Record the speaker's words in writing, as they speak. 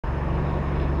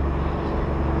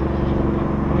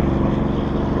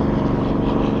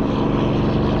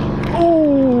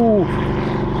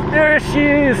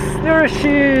There she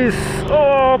is!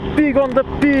 Oh, pig on the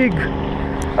pig!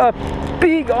 A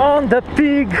pig on the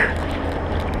pig!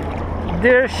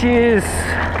 There she is!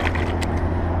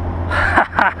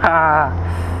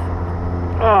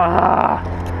 Ah,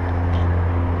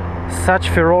 such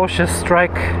ferocious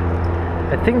strike.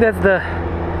 I think that's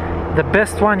the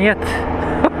best one yet.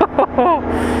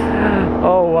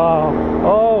 Oh wow!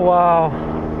 Oh wow!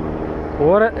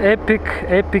 What an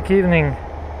epic evening!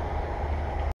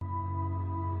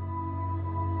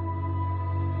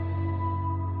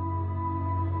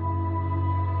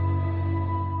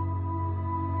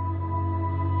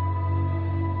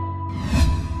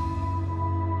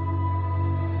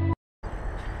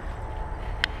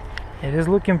 It is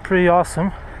looking pretty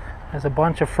awesome. There's a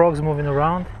bunch of frogs moving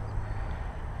around.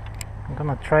 I'm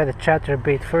gonna try the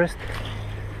chatterbait first.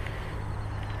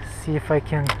 See if I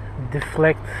can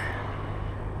deflect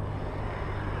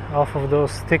off of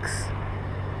those sticks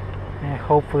and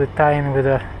hopefully tie in with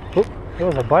a... Oh, there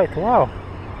was a bite. Wow,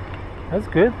 that's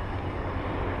good.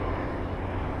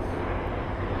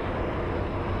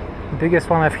 The biggest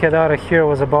one I've had out of here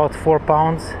was about 4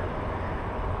 pounds.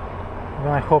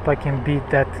 Well, I hope I can beat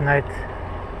that tonight.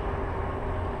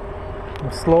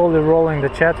 I'm slowly rolling the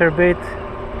chatterbait.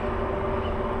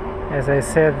 As I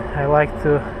said, I like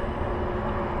to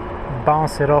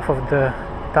bounce it off of the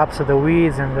tops of the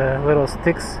weeds and the little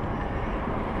sticks,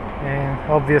 and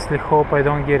obviously hope I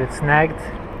don't get it snagged.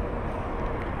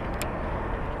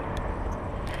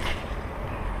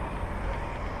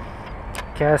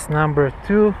 Cast number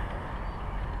 2.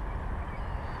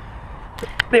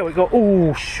 There we go.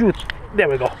 Oh shoot, there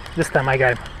we go. This time I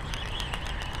got him.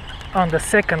 On the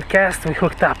second cast we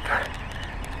hooked up.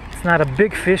 It's not a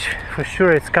big fish, for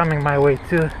sure it's coming my way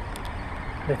too.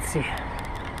 Let's see.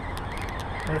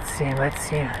 Let's see him, let's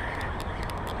see him.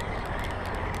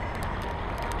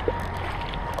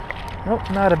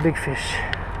 Nope, not a big fish.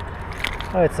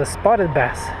 Oh, it's a spotted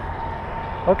bass.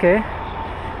 Okay.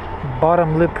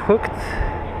 Bottom lip hooked.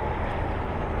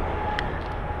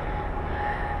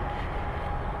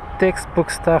 Textbook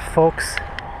stuff, folks.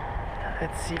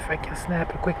 Let's see if I can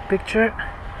snap a quick picture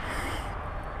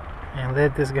and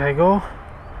let this guy go.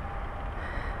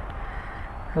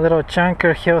 A little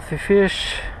chunker, healthy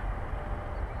fish.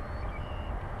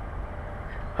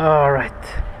 Alright,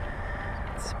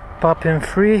 let's pop him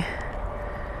free.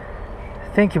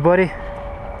 Thank you, buddy.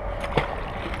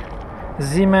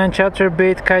 Z-Man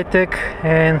chatterbait, Kitech,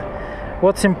 and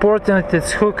what's important,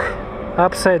 it's hook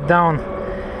upside down.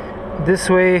 This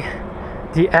way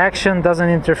the action doesn't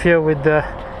interfere with the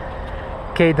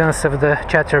cadence of the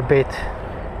chatterbait.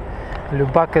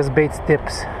 Lyubaka's bait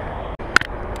tips.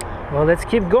 Well, let's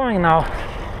keep going now.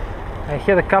 I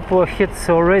had a couple of hits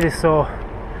already, so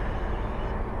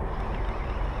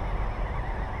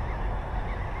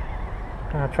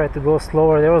I'm gonna try to go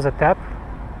slower. There was a tap.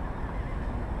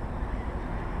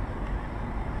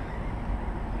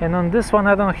 And on this one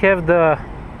I don't have the...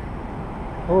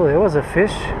 Oh, there was a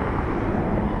fish.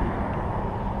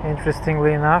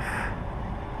 Interestingly enough,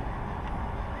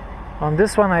 on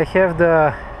this one I have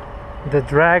the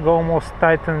drag almost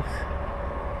tightened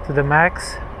to the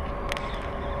max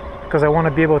because I want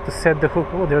to be able to set the hook.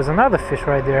 Oh, there's another fish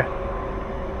right there.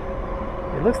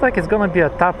 It looks like it's gonna be a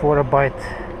topwater bite,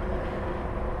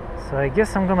 so I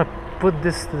guess I'm gonna put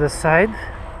this to the side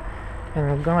and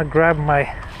I'm gonna grab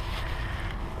my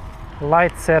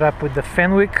light setup with the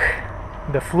Fenwick,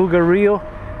 the Fluger reel,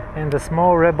 and the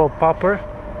small Rebel popper.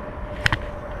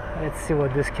 Let's see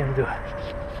what this can do.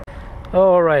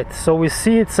 Alright, so we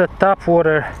see it's a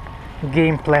topwater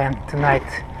game plan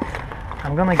tonight.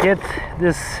 I'm gonna get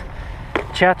this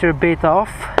chatterbait off.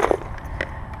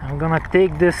 I'm gonna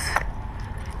take this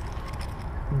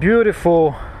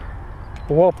beautiful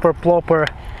whopper plopper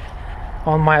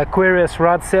on my Aquarius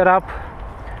rod setup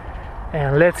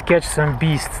and let's catch some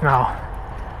beasts now.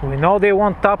 We know they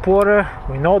want topwater,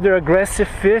 we know they're aggressive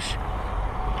fish,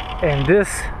 and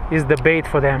this is the bait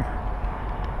for them.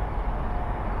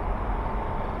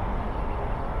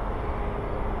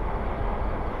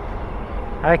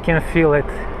 I can feel it.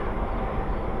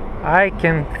 I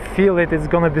can feel it. It's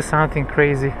gonna be something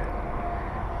crazy.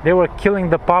 They were killing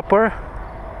the popper.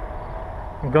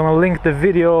 I'm gonna link the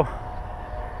video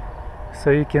so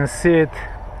you can see it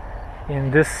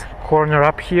in this corner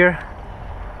up here.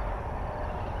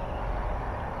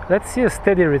 Let's see a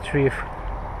steady retrieve.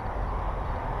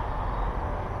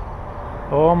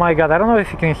 Oh my god, I don't know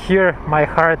if you can hear my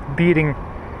heart beating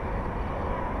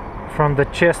from the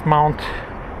chest mount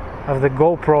of the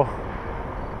GoPro.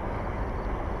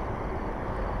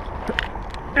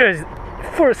 There's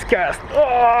first cast.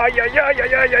 Oh yeah,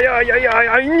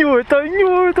 I knew it.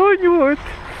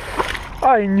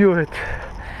 I knew it.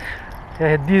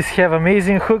 These have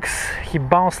amazing hooks. He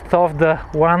bounced off the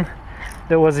one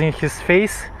that was in his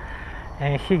face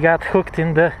and he got hooked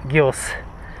in the gills.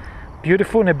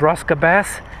 Beautiful Nebraska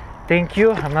bass. Thank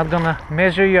you. I'm not gonna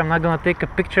measure you, I'm not gonna take a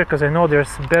picture because I know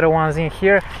there's better ones in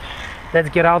here. Let's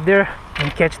get out there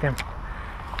and catch them.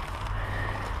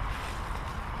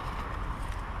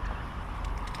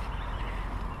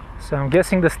 So I'm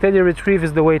guessing the steady retrieve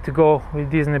is the way to go with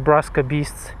these Nebraska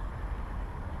beasts.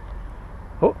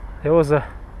 Oh, there was a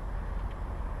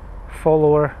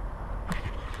follower.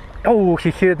 Oh, he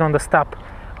hit it on the stop.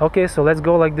 Okay, so let's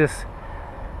go like this.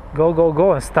 Go, go,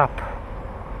 go, and stop.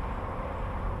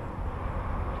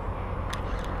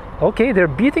 Okay, they're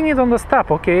beating it on the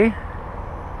stop. Okay.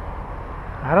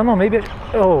 I don't know, maybe...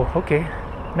 Oh, okay.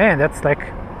 Man, that's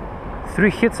like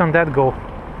 3 hits on that go.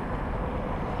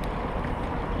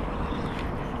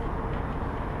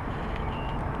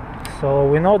 So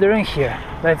we know they're in here.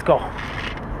 Let's go.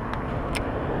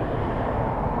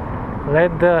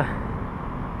 Let the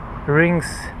rings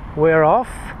wear off.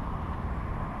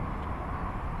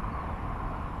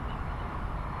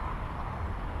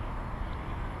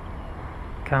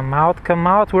 Come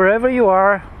out, wherever you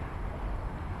are.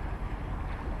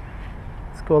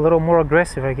 Let's go a little more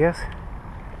aggressive, I guess.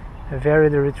 Vary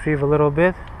the retrieve a little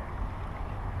bit.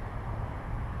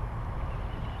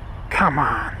 Come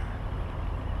on.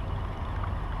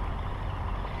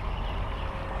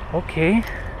 Okay.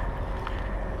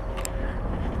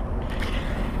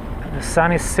 The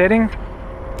sun is setting.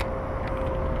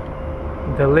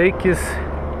 The lake is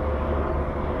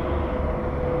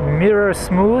mirror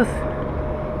smooth.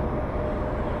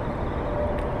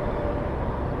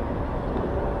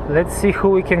 Let's see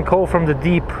who we can call from the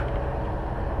deep.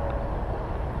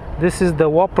 This is the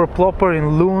Whopper Plopper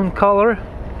in loon color,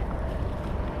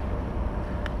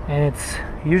 and it's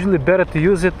usually better to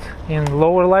use it in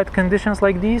lower light conditions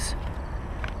like these,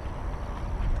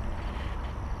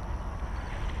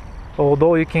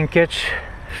 although you can catch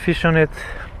fish on it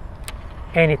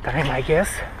anytime, I guess.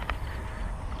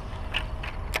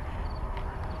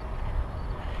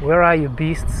 Where are you,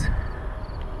 beasts?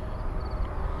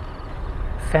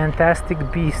 Fantastic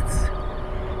beasts.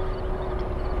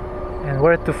 And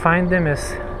where to find them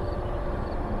is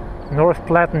North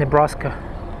Platte, Nebraska,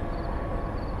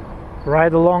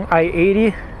 right along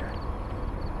I-80.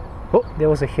 Oh, there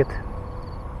was a hit.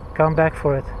 Come back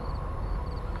for it.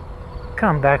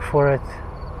 Come back for it.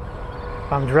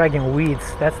 I'm dragging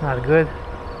weeds. That's not good.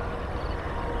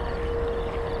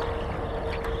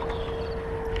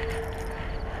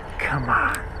 Come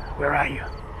on. Where are you?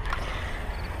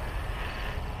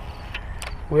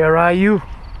 Where are you?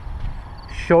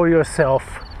 Show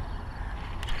yourself.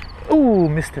 Ooh,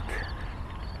 missed it.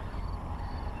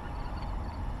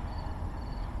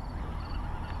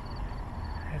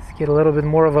 Let's get a little bit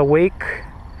more of a wake.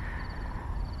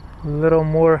 A little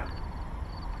more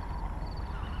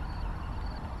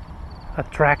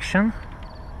attraction.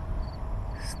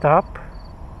 Stop.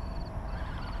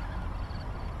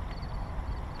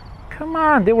 Come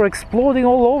on, they were exploding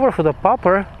all over for the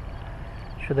popper.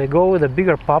 Should I go with a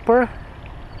bigger popper?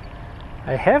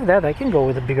 I have that, I can go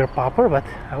with a bigger popper, but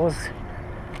I was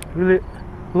really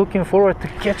looking forward to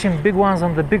catching big ones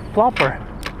on the big plopper.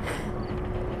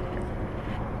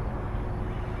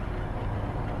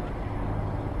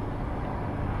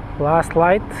 Last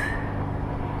light.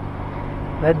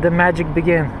 Let the magic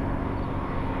begin.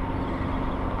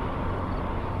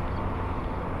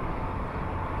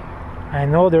 I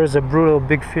know there's a brutal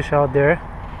big fish out there.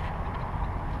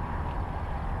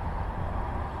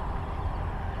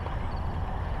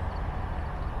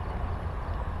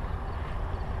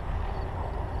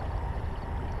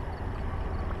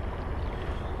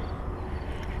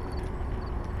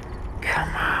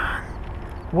 Come on,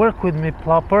 work with me,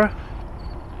 plopper.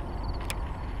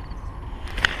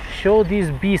 Show these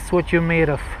beasts what you're made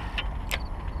of.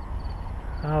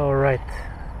 All right.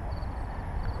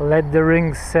 Let the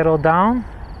rings settle down.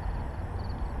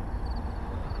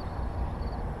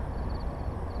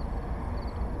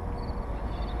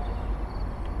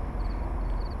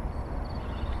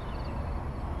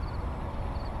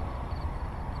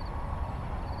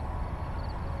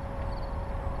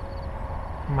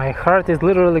 My heart is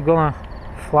literally gonna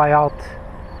fly out.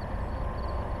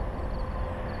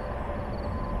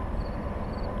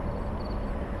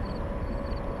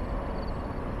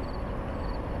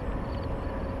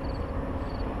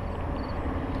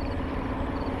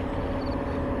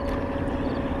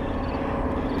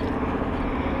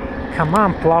 Come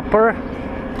on, plopper.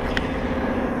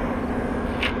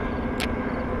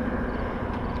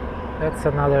 That's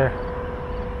another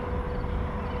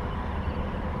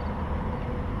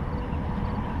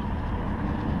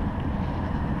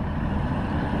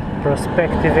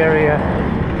prospective area.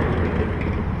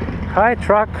 Hi,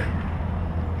 truck.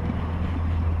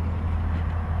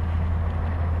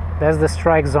 That's the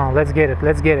strike zone. Let's get it.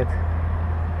 Let's get it.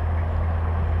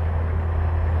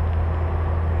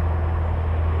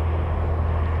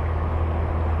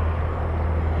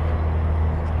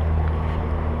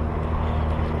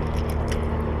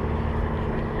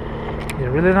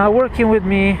 You're really not working with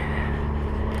me.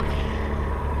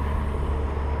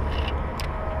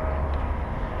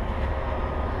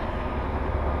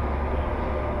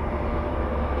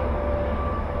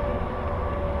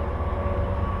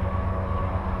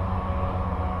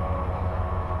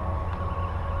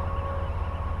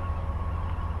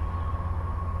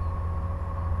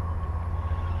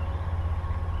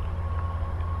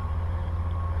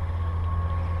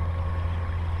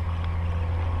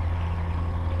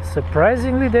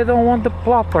 Surprisingly, they don't want the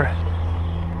plopper.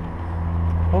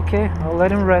 Okay, I'll let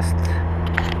him rest.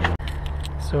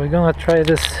 So we're gonna try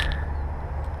this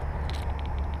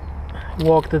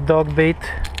walk the dog bait.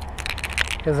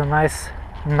 Has a nice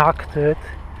knock to it.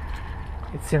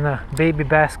 It's in a baby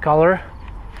bass color.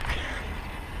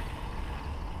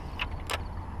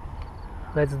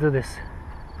 Let's do this.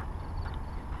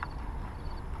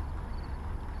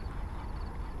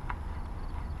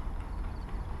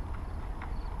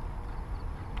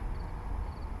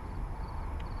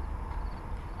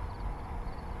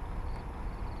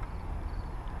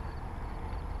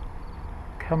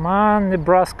 Come on,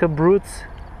 Nebraska brutes.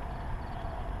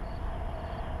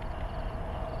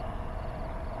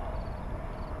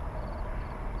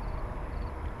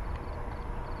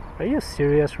 Are you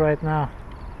serious right now?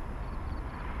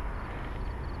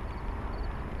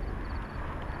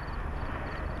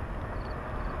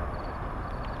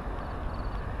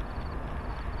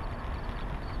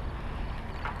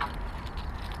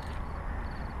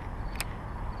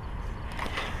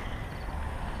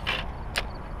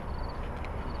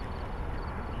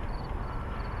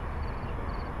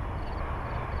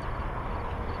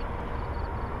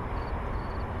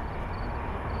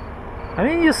 I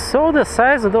mean, you saw the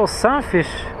size of those sunfish.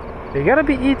 They gotta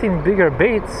be eating bigger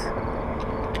baits.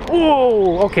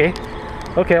 Oh, okay.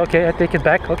 Okay, I take it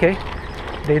back. Okay.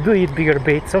 They do eat bigger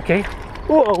baits. Okay.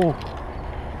 Whoa.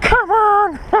 Come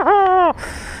on.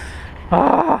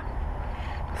 Ah.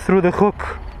 Through the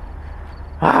hook.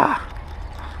 Ah.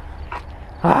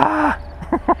 Ah.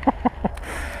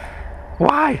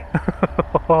 Why?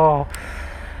 Oh.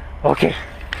 Okay.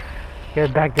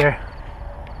 Get back there.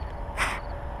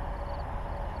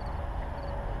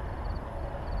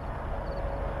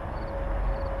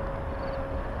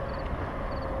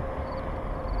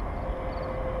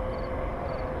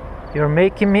 You're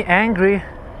making me angry.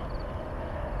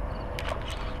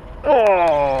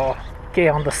 Oh, okay,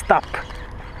 on the stop.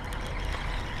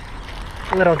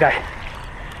 Little guy.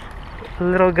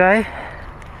 Little guy.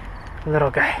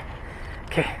 Little guy.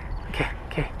 Okay.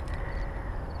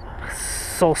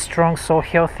 So strong, so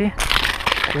healthy.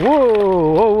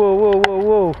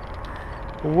 Whoa.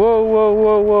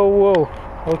 Whoa.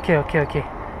 Okay.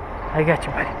 I got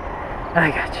you, buddy.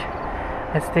 I got you.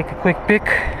 Let's take a quick pick.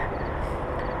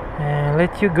 And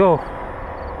let you go.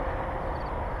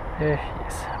 Yes,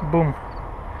 boom.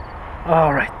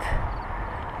 All right.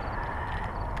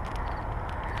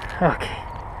 Okay.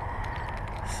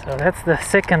 So that's the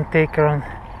second taker on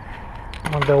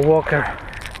the walker.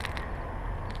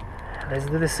 Let's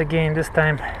do this again. This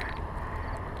time,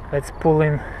 let's pull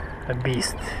in a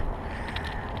beast.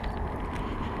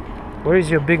 Where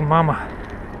is your big mama?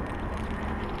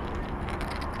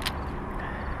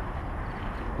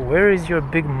 Where is your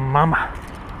big mama?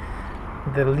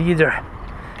 The leader,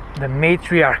 the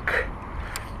matriarch.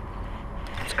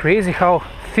 It's crazy how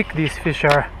thick these fish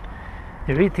are.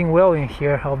 They're eating well in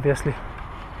here, obviously.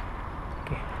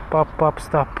 Okay, pop,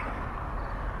 stop.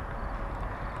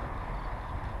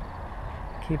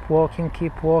 Keep walking,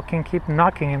 keep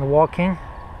knocking and walking.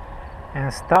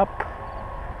 And stop.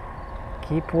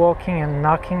 Keep walking and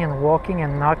knocking and walking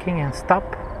and knocking and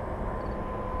stop.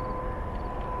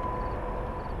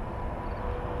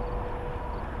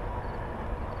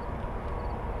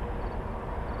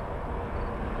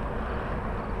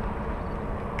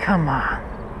 Come on.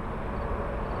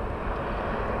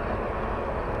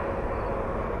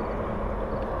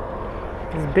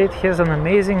 This bait has an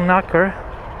amazing knocker.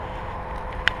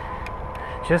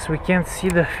 Just we can't see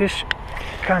the fish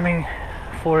coming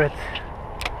for it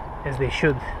as they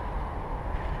should.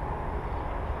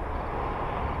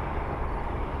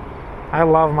 I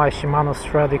love my Shimano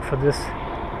Stradic for this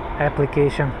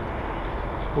application.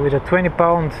 With a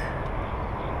 20-pound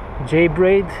J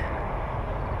braid.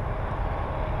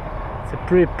 It's a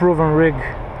pretty proven rig.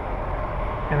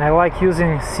 and I like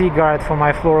using Sea Guard for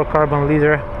my fluorocarbon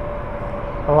leader.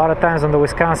 A lot of times on the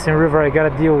Wisconsin River I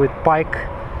gotta deal with pike,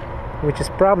 which is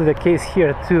probably the case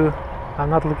here too. I'm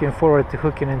not looking forward to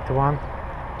hooking into one.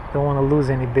 Don't want to lose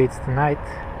any baits tonight.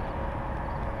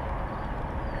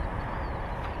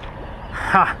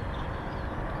 Ha!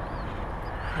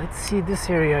 Let's see this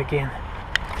area again.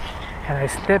 And I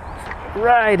stepped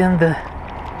right in the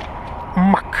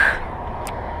muck.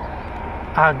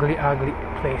 Ugly, ugly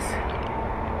place.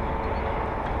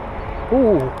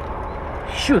 Ooh!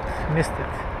 Shoot! Missed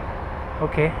it.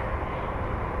 Okay.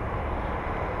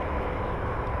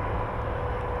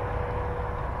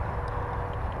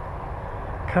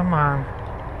 Come on.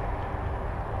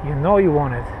 You know you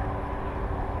want it.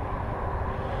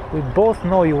 We both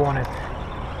know you want it.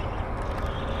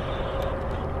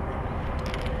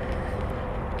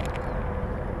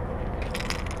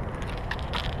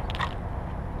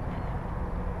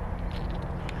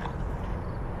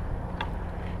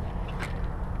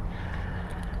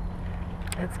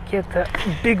 Let's get the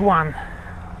big one.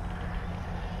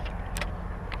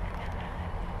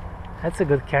 That's a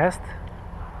good cast.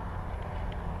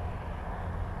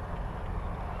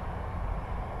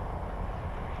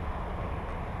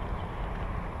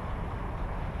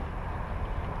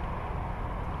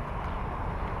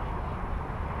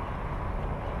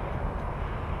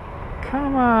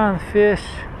 Come on, fish.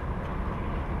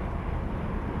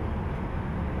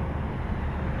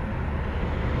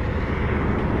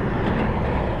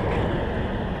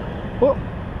 Oh,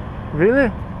 really?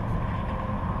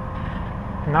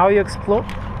 Now you explode?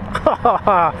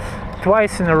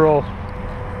 Twice in a row.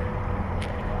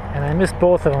 And I missed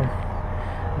both of them.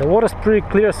 The water's pretty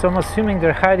clear, so I'm assuming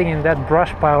they're hiding in that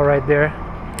brush pile right there.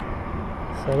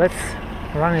 So let's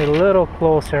run it a little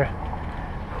closer.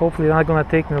 Hopefully they're not gonna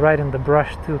take me right in the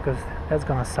brush too, because that's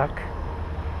gonna suck.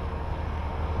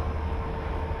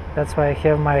 That's why I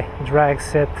have my drag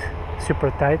set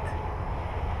super tight.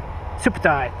 Super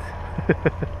tight!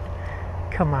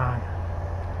 Come on.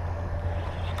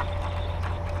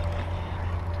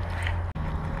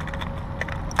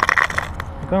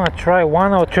 I'm gonna try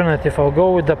one alternative. I'll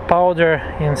go with the powder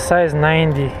in size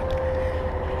 90,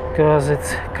 because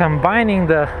it's combining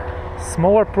the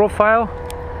smaller profile.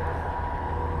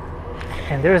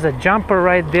 And there's a jumper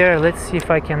right there. Let's see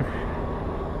if I can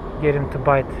get him to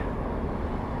bite.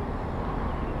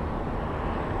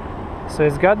 So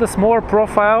it's got the smaller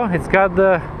profile, it's got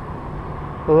the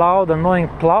loud annoying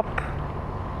plop,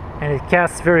 and it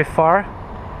casts very far.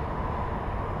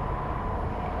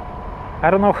 I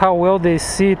don't know how well they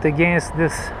see it against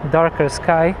this darker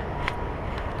sky.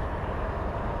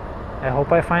 I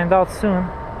hope I find out soon.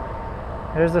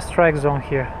 There's the strike zone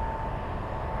here.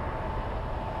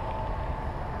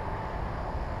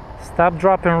 Stop,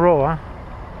 drop, and roll, huh?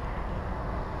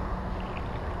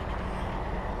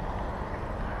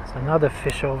 There's another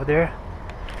fish over there,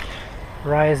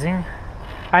 rising.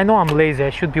 I know I'm lazy, I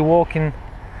should be walking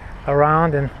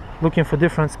around and looking for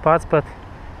different spots, but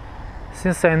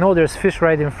since I know there's fish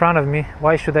right in front of me,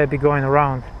 why should I be going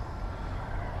around?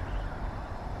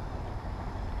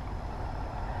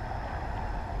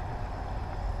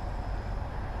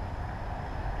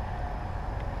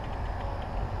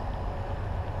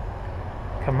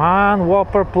 Come on,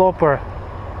 whopper plopper.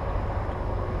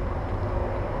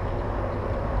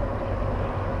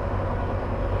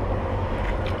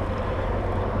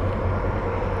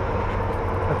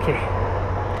 Okay,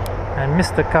 I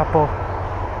missed a couple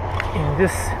in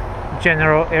this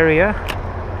general area.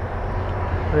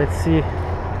 Let's see.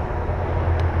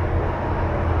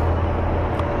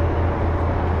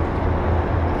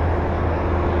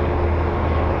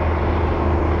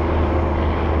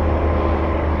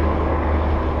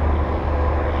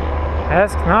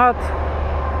 Ask not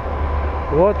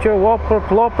what your whopper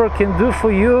plopper can do for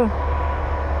you.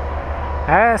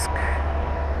 Ask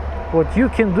what you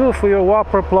can do for your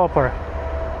whopper plopper.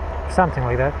 Something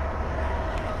like that.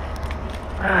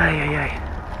 Ay, ay,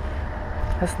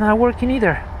 ay. That's not working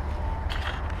either.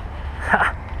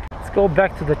 Ha. Let's go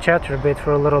back to the chatterbait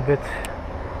for a little bit.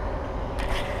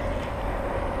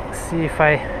 See if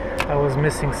I was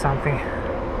missing something.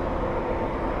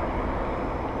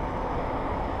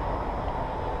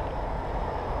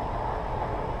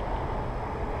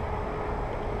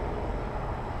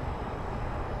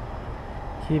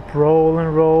 Keep rolling,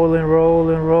 rolling,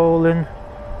 rolling, rolling.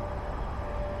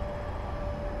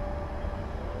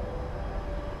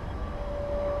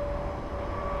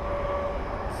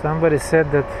 Somebody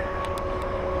said that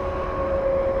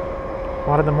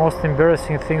one of the most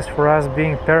embarrassing things for us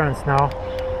being parents now,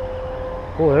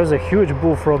 oh, there's a huge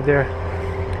bullfrog there,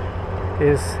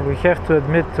 is we have to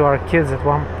admit to our kids at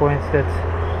one point that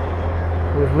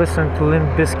We've listened to Limp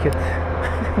Bizkit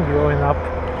growing up.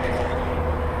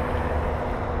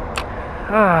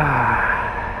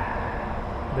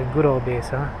 The good old days,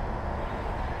 huh?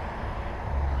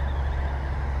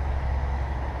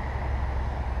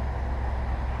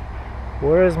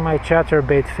 Where's my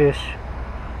chatterbait fish?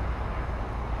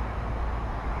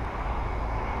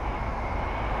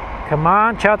 Come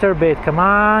on, chatterbait, come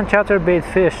on, chatterbait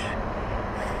fish.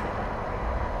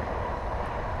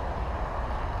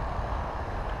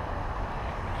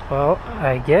 Well,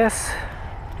 I guess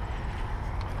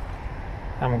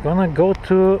I'm gonna go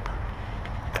to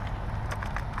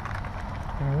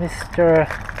Mr.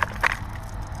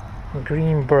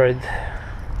 Greenbird.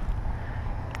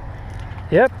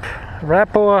 Yep,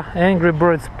 Rapala Angry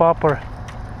Birds popper.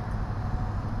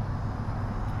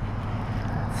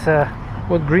 It's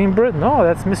what, Greenbird? No,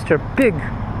 that's Mr. Pig.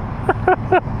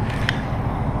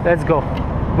 Let's go.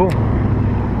 Boom.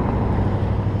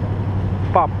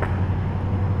 Pop.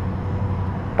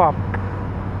 Pop.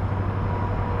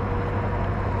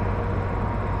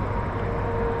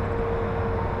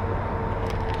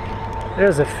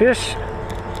 There's a fish,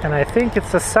 and I think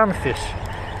it's a sunfish.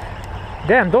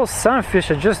 Damn, those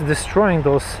sunfish are just destroying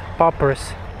those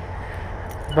poppers.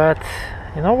 But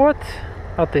you know what?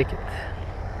 I'll take it.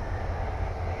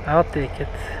 I'll take it.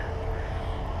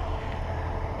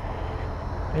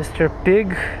 Mr.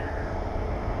 Pig,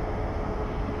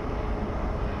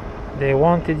 they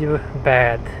wanted you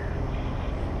bad.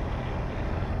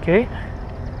 Okay,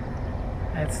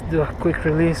 let's do a quick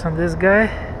release on this guy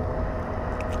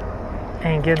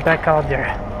and get back out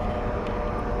there.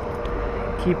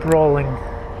 Keep rolling.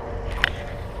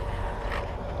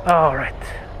 All right,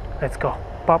 let's go.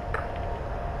 Pop,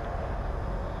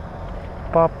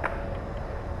 pop.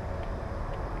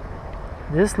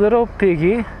 This little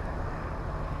piggy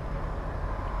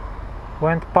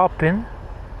went popping.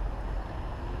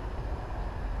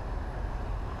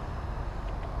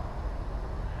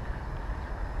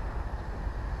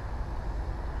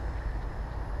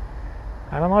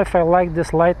 I don't know if I like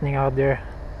this lightning out there.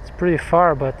 It's pretty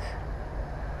far, but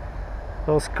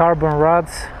those carbon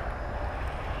rods,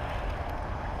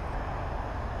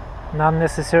 not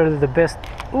necessarily the best.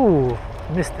 Ooh,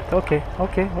 missed it. Okay,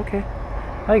 okay, okay.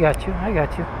 I got you, I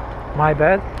got you. My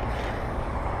bad.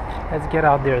 Let's get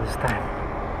out there this time.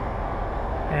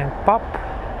 And pop.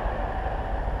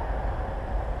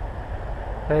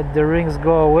 Let the rings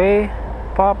go away.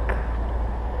 Pop.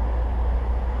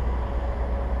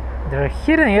 They're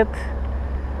hitting it,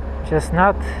 just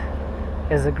not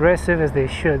as aggressive as they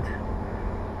should.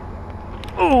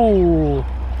 Oh!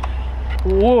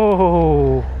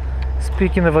 Whoa!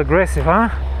 Speaking of aggressive, huh?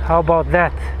 How about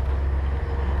that?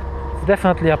 It's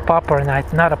definitely a popper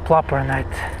night, not a plopper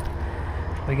night.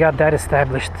 We got that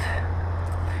established.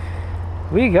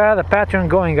 We got a pattern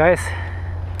going, guys.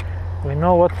 We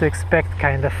know what to expect,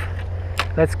 kind of.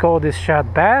 Let's call this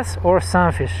shot bass or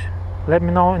sunfish. Let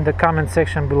me know in the comment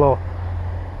section below.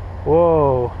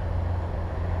 Whoa.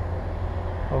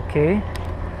 Okay.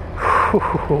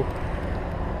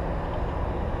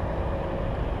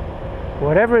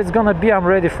 Whatever it's gonna be, I'm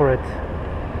ready for it.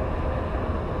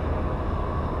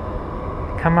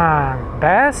 Come on,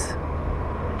 bass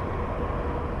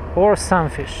or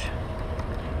sunfish?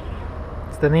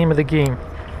 It's the name of the game.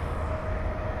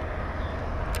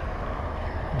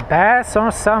 Bass or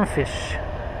sunfish?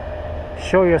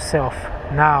 Show yourself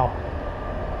now.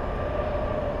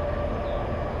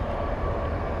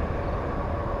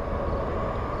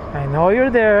 I know you're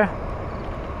there.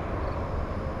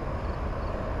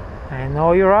 I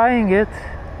know you're eyeing it.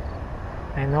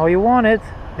 I know you want it.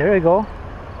 There you go.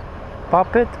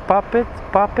 Pop it, pop it,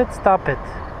 pop it, stop it.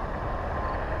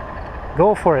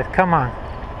 Go for it, come on.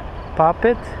 Pop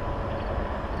it.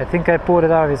 I think I pulled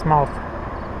it out of his mouth.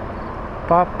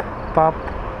 Pop, pop,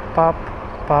 pop,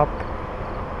 pop.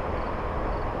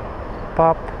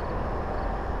 Pop.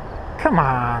 Come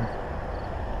on.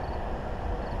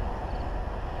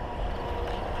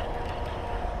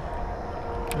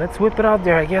 Let's whip it out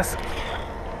there, I guess.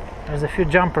 There's a few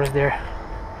jumpers there.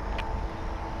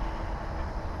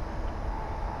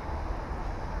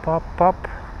 Pop, pop.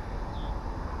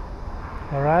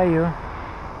 Where are you?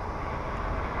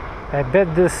 I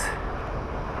bet this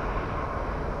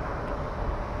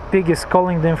pig is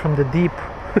calling them from the deep.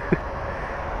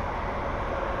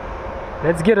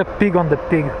 Let's get a pig on the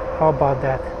pig. How about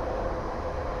that?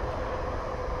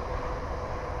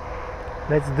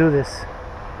 Let's do this.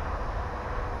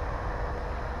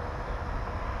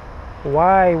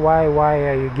 Why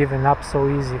are you giving up so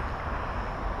easy?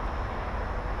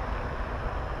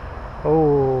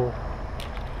 Oh.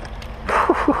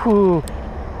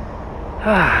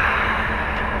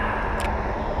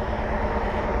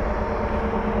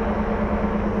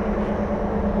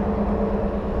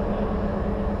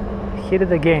 Hit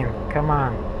it again. Come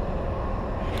on.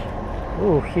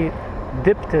 Ooh, he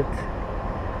dipped it.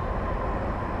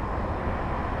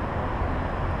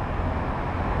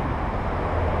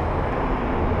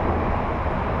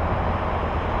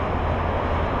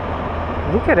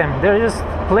 Look at him. They're just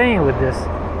playing with this.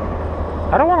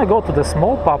 I don't want to go to the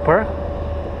small popper.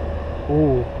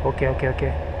 Ooh, okay, okay,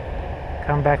 okay.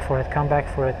 Come back for it, come back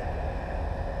for it.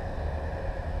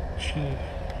 Gee.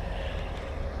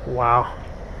 Wow.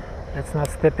 Let's not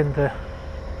step in the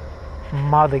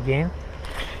mud again.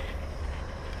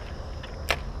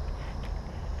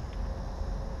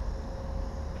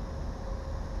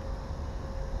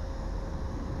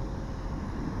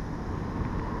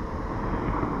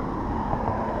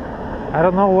 I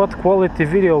don't know what quality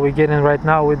video we're getting right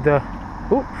now with the...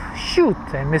 Oh, shoot!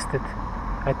 I missed it.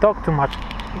 I talked too much.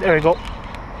 There we go.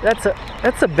 That's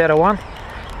a better one.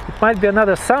 It might be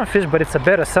another sunfish, but it's a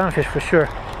better sunfish for sure.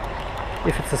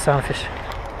 If it's a sunfish.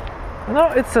 No,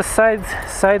 it's a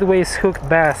sideways hooked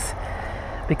bass.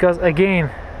 Because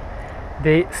again,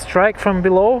 they strike from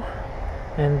below,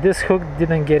 and this hook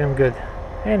didn't get him good.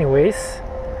 Anyways,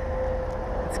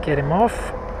 let's get him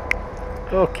off.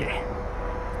 Okay.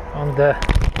 On the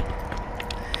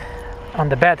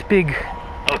bad pig.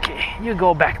 Okay, you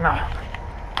go back now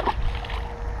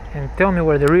and tell me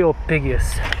where the real pig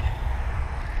is.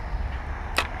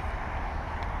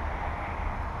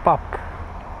 Pop.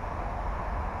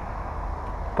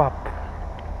 Pop.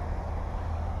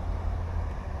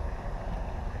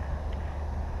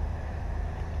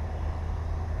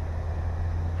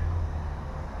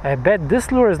 I bet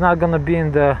this lure is not gonna be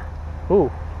in the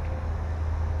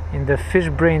in the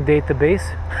fishbrain database.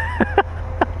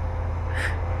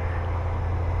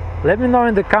 Let me know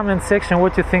in the comment section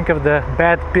what you think of the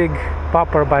Bad Pig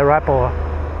Popper by Rapala.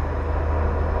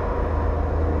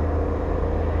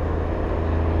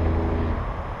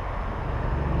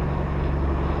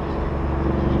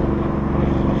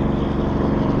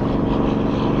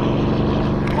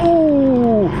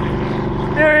 Oh,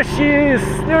 there she is!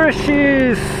 There she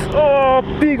is! Oh,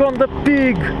 pig on the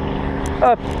pig!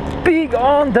 A pig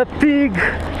on the pig!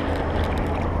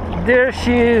 There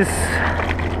she is!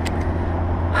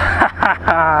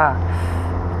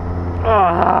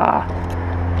 Ah,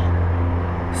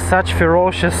 such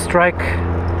ferocious strike.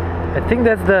 I think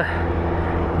that's the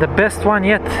best one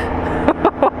yet.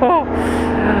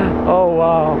 Oh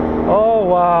wow, oh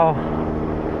wow,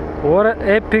 what an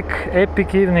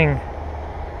epic evening.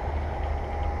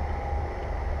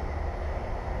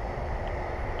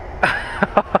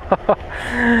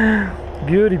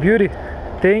 Beauty.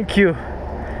 Thank you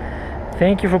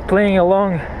for playing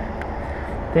along.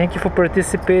 Thank you for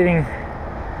participating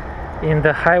in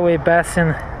the Highway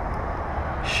Bassin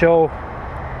show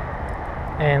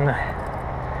and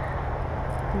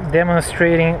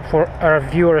demonstrating for our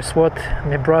viewers what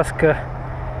Nebraska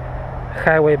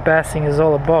highway bassing is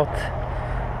all about.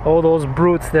 All those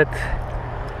brutes that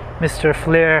Mr.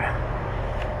 Flair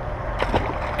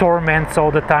torments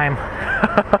all the time.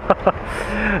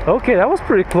 Okay, that was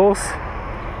pretty close.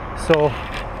 So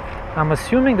I'm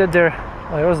assuming that they're...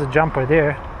 Oh, there was a jumper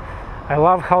there. I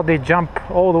love how they jump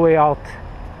all the way out.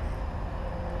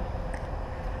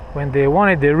 When they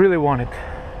want it, they really want it.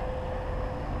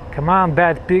 Come on,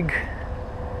 bad pig.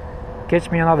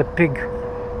 Catch me another pig.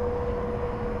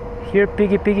 Here,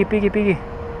 piggy.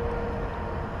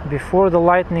 Before the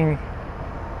lightning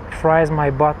fries my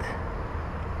butt.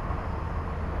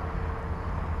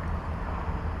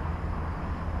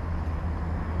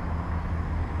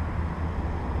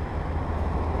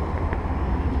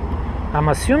 I'm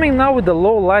assuming now with the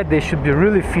low light they should be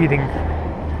really feeding.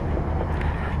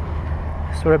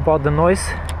 Sorry about the noise.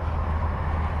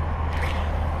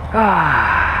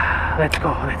 Ah, let's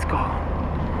go.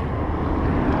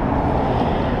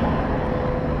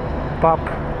 Pop,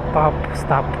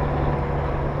 stop.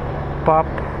 Pop.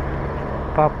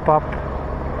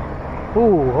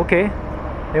 Ooh, okay.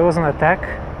 There was an attack.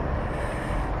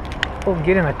 Oh, I'm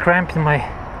getting a cramp in my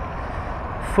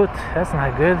foot. That's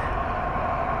not good.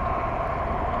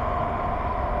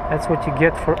 That's what you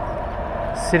get for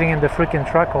sitting in the freaking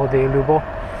truck all day, Lubo.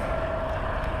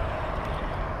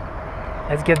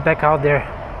 Let's get back out there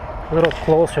a little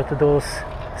closer to those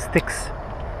sticks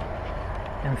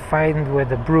and find where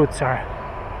the brutes are.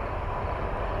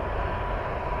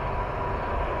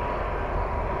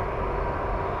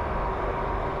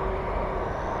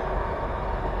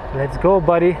 Let's go,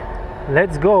 buddy.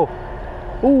 Let's go.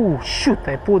 Ooh, shoot,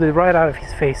 I pulled it right out of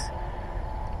his face.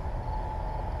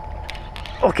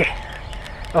 Okay.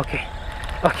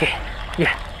 Yeah,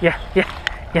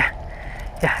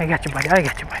 I got you, buddy.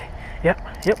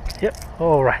 Yep.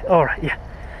 All right, yeah.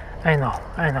 I know.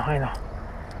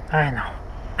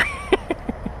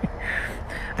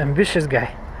 Ambitious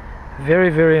guy. Very,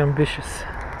 very ambitious.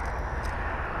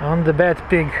 On the bad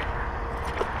pig.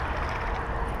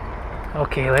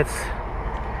 Okay,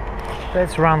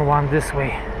 let's run one this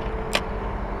way.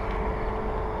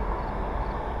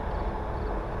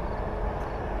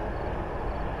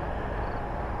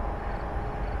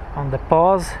 On the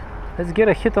pause. Let's get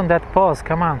a hit on that pause,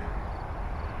 come on.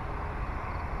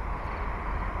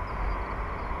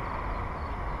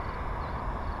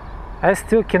 I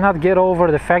still cannot get over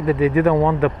the fact that they didn't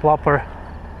want the plopper.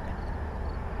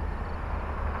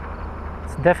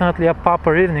 It's definitely a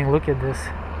popper evening, look at this.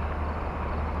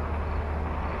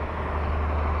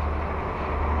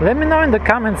 Let me know in the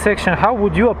comment section, how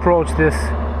would you approach this?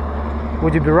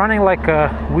 Would you be running like a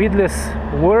weedless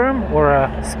worm or a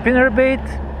spinnerbait?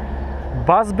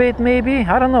 Buzz bait maybe?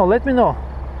 I don't know, let me know.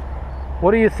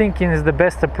 What are you thinking is the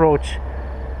best approach?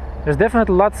 There's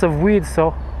definitely lots of weeds,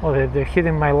 so oh, they're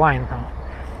hitting my line now.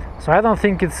 So I don't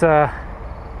think it's a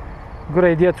good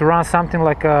idea to run something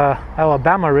like a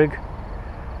Alabama rig.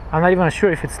 I'm not even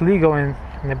sure if it's legal in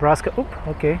Nebraska. Oop,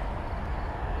 okay.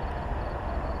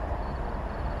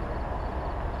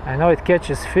 I know it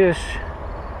catches fish.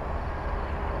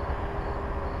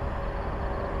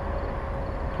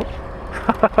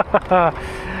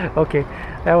 Okay,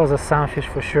 that was a sunfish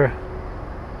for sure.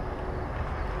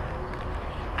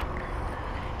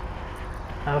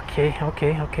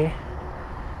 Okay.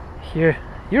 Here,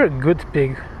 you're a good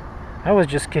pig. I was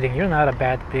just kidding, you're not a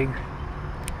bad pig.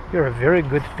 You're a very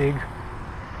good pig.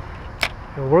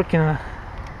 You're working an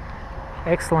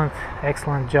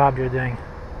excellent job you're doing.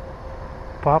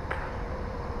 Pop.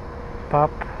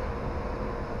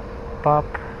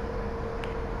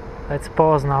 Let's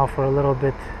pause now for a little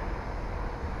bit.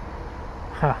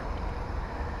 Huh.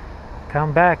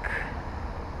 Come back.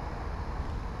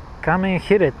 Come and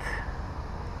hit it.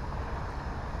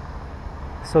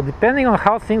 So depending on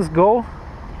how things go,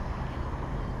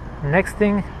 next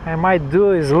thing I might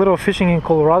do is a little fishing in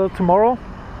Colorado tomorrow.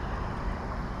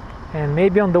 And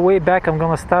maybe on the way back I'm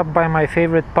gonna stop by my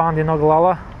favorite pond in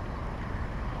Oglala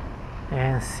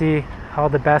and see how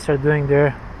the bass are doing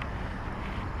there.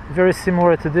 Very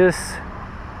similar to this.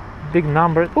 Big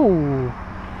numbers. Ooh,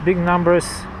 big numbers.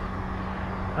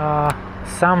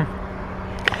 Some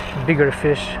bigger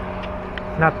fish.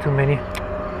 Not too many,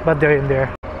 but they're in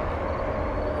there.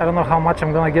 I don't know how much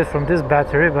I'm gonna get from this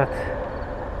battery, but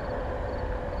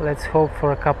let's hope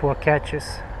for a couple of catches.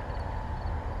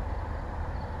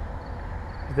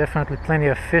 There's definitely plenty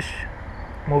of fish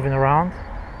moving around.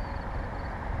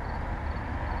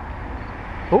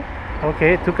 Oh,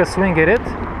 okay, took a swing at it.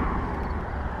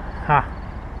 Huh.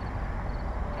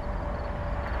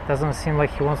 Doesn't seem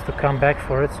like he wants to come back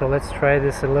for it, so let's try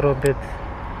this a little bit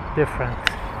different.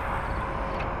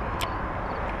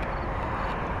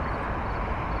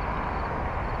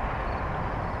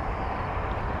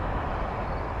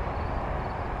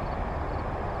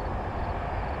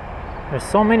 There's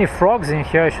so many frogs in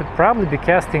here, I should probably be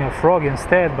casting a frog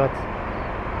instead, but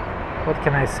what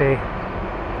can I say?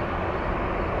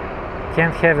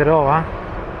 Can't have it all, huh?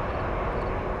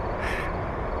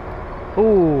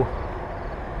 Ooh.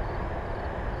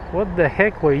 What the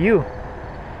heck were you?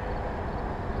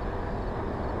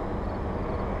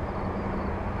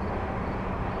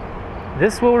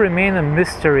 This will remain a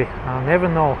mystery, I'll never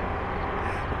know.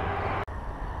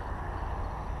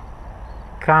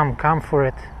 Come for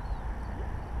it.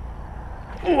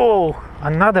 Whoa,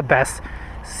 another bass.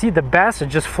 See, the bass are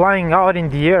just flying out in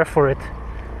the air for it.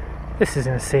 This is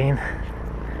insane.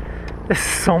 This is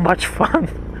so much fun.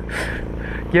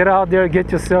 Get out there,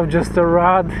 get yourself just a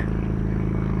rod,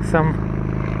 some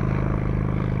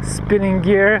spinning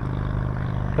gear,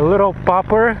 a little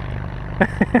popper,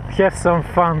 have some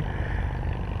fun.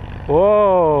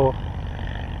 Whoa,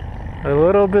 a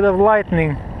little bit of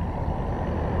lightning.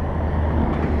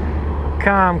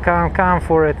 Come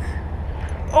for it.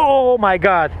 Oh my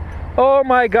god,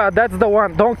 that's the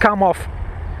one. Don't come off.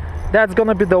 That's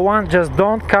gonna be the one. Just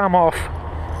don't come off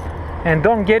and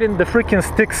don't get in the freaking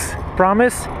sticks,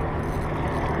 promise.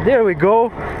 There we go.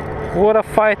 What a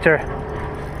fighter.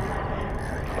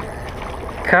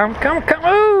 Come.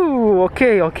 Oh,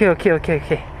 okay. I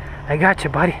got you,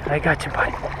 buddy.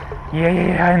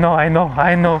 Yeah,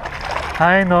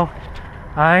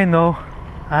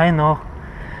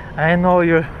 I know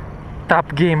you're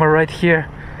top gamer right here.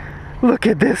 Look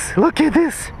at this.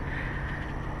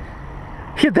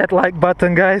 Hit that like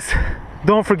button, guys.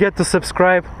 Don't forget to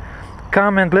subscribe.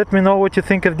 Comment, let me know what you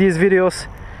think of these videos.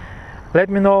 Let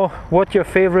me know what your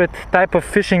favorite type of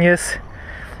fishing is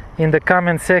in the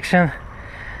comment section.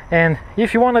 And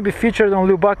if you want to be featured on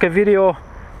LyubakaVideo,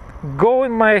 go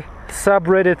in my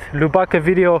subreddit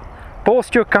LyubakaVideo,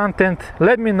 post your content,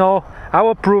 let me know,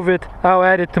 I'll approve it, I'll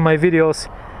add it to my videos.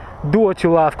 Do what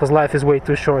you love, because life is way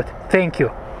too short. Thank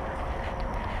you.